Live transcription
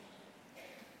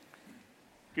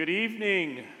Good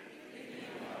evening.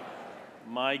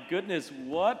 My goodness,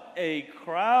 what a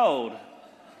crowd.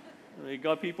 We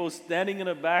got people standing in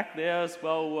the back there as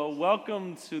well. Well,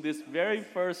 welcome to this very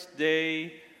first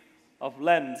day of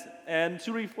Lent. And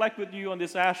to reflect with you on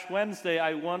this Ash Wednesday,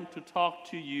 I want to talk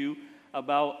to you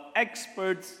about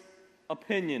experts'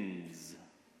 opinions.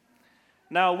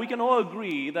 Now, we can all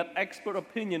agree that expert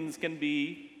opinions can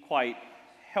be quite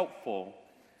helpful.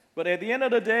 But at the end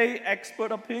of the day,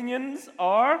 expert opinions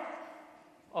are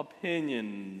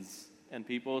opinions. And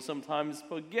people sometimes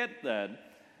forget that.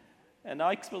 And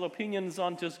our expert opinions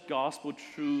aren't just gospel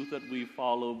truth that we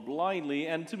follow blindly.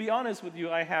 And to be honest with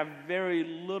you, I have very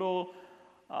little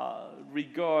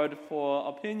regard for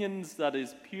opinions that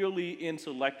is purely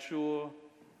intellectual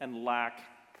and lack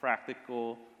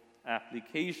practical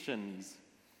applications.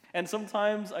 And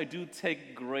sometimes I do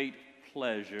take great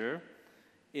pleasure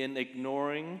in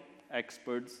ignoring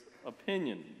experts'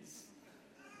 opinions.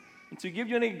 And to give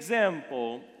you an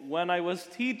example, when I was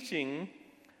teaching,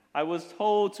 I was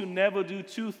told to never do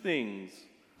two things.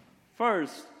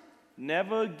 First,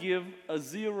 never give a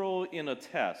 0 in a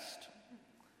test.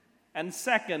 And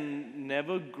second,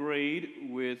 never grade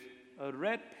with a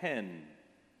red pen.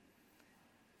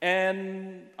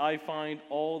 And I find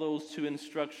all those two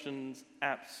instructions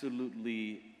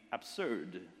absolutely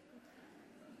absurd.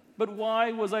 But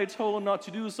why was I told not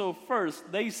to do so first?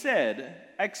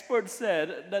 Experts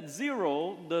said that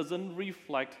 0 doesn't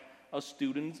reflect a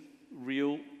student's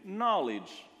real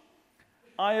knowledge.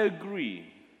 I agree.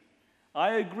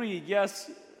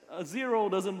 Yes, a 0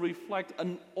 doesn't reflect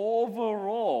an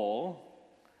overall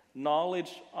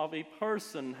knowledge of a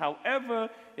person. However,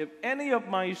 if any of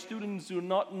my students do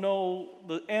not know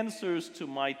the answers to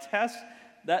my test,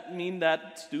 that means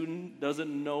that student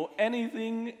doesn't know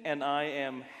anything, and I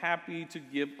am happy to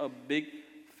give a big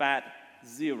fat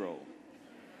 0.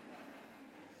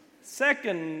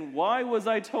 Second, why was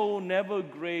I told never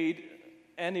grade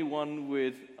anyone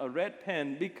with a red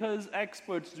pen? Because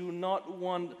experts do not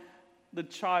want the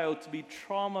child to be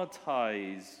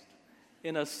traumatized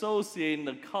in associating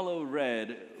the color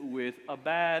red with a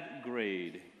bad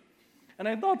grade. And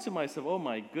I thought to myself, oh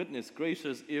my goodness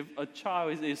gracious, if a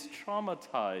child is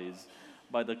traumatized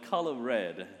by the color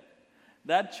red,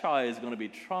 that child is going to be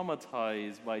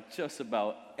traumatized by just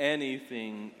about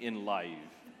anything in life.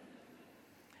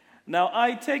 Now,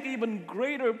 I take even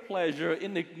greater pleasure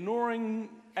in ignoring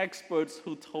experts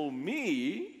who told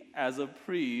me, as a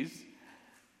priest,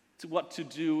 what to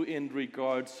do in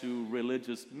regard to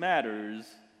religious matters,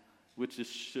 which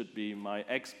should be my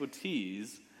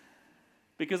expertise.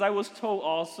 Because I was told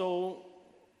also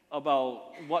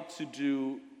about what to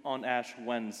do on Ash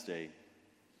Wednesday.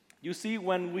 You see,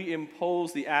 when we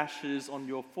impose the ashes on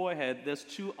your forehead, there's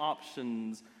two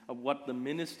options of what the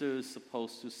minister is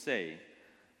supposed to say.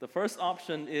 The first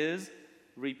option is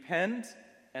repent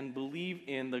and believe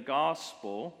in the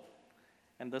gospel.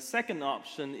 And the second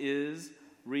option is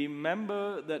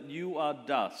remember that you are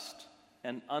dust,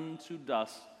 and unto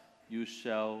dust you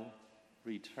shall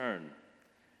return.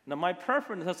 Now, my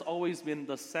preference has always been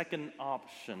the second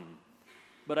option,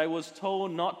 but I was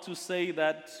told not to say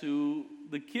that to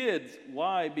the kids.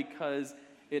 Why? Because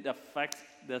it affects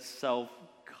their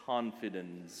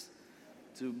self-confidence,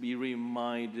 to be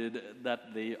reminded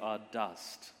that they are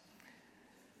dust.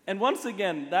 And once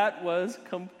again, that was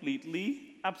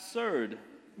completely absurd,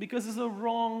 because it's a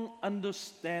wrong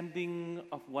understanding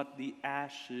of what the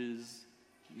ashes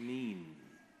mean.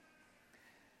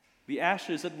 The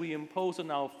ashes that we impose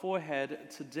on our forehead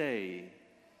today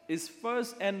is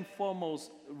first and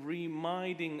foremost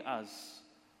reminding us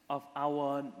of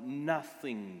our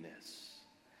nothingness,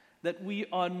 that we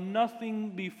are nothing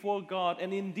before God,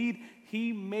 and indeed,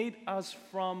 He made us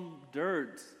from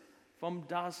dirt, from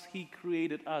dust He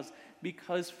created us,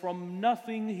 because from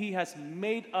nothing He has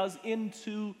made us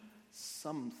into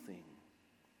something,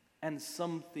 and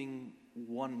something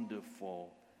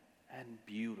wonderful and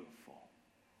beautiful.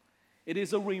 It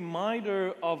is a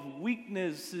reminder of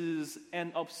weaknesses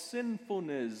and of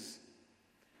sinfulness.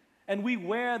 And we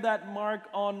wear that mark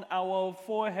on our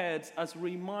foreheads as a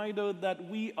reminder that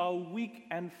we are weak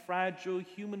and fragile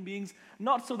human beings,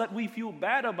 not so that we feel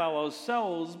bad about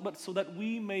ourselves, but so that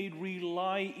we may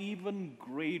rely even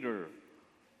greater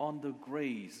on the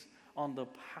grace, on the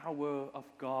power of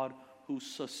God who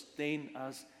sustains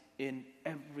us in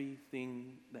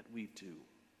everything that we do.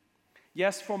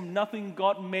 Yes, from nothing,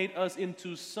 God made us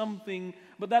into something,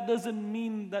 but that doesn't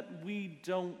mean that we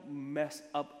don't mess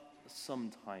up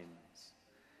sometimes.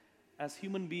 As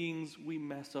human beings, we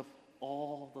mess up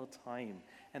all the time,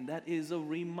 and that is a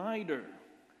reminder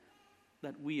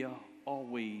that we are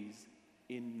always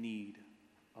in need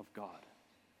of God.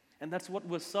 And that's what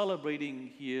we're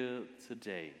celebrating here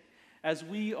today. As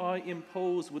we are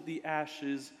imposed with the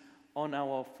ashes on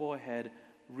our forehead,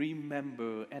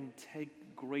 remember and take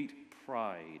great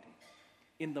pride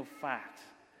in the fact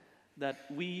that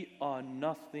we are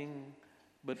nothing,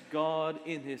 but God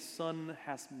in His Son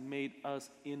has made us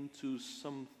into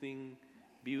something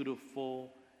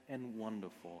beautiful and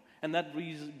wonderful. And that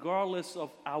regardless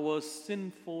of our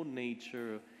sinful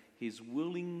nature, He's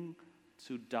willing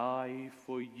to die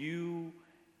for you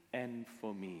and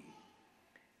for me.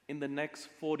 In the next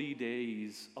 40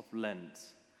 days of Lent,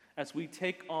 as we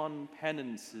take on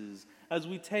penances, as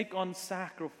we take on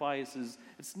sacrifices,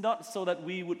 it's not so that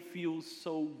we would feel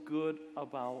so good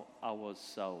about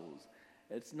ourselves.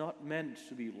 It's not meant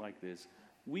to be like this.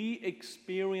 We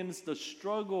experience the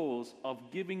struggles of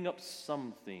giving up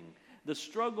something, the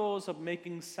struggles of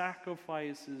making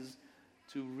sacrifices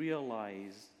to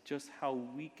realize just how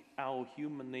weak our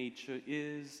human nature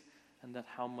is and that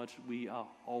how much we are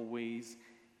always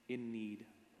in need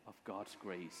of God's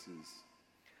graces.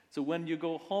 So when you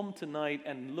go home tonight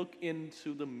and look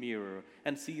into the mirror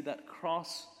and see that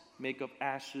cross make of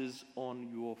ashes on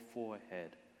your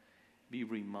forehead, be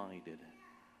reminded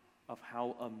of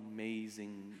how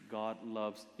amazing God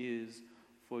loves is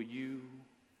for you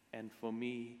and for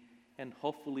me, and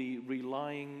hopefully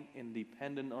relying and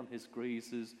dependent on His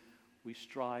graces, we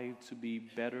strive to be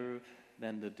better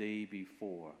than the day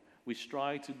before. We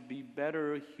strive to be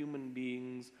better human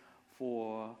beings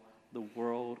for the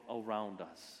world around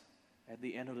us. At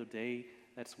the end of the day,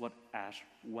 that's what Ash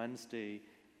Wednesday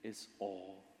is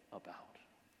all about.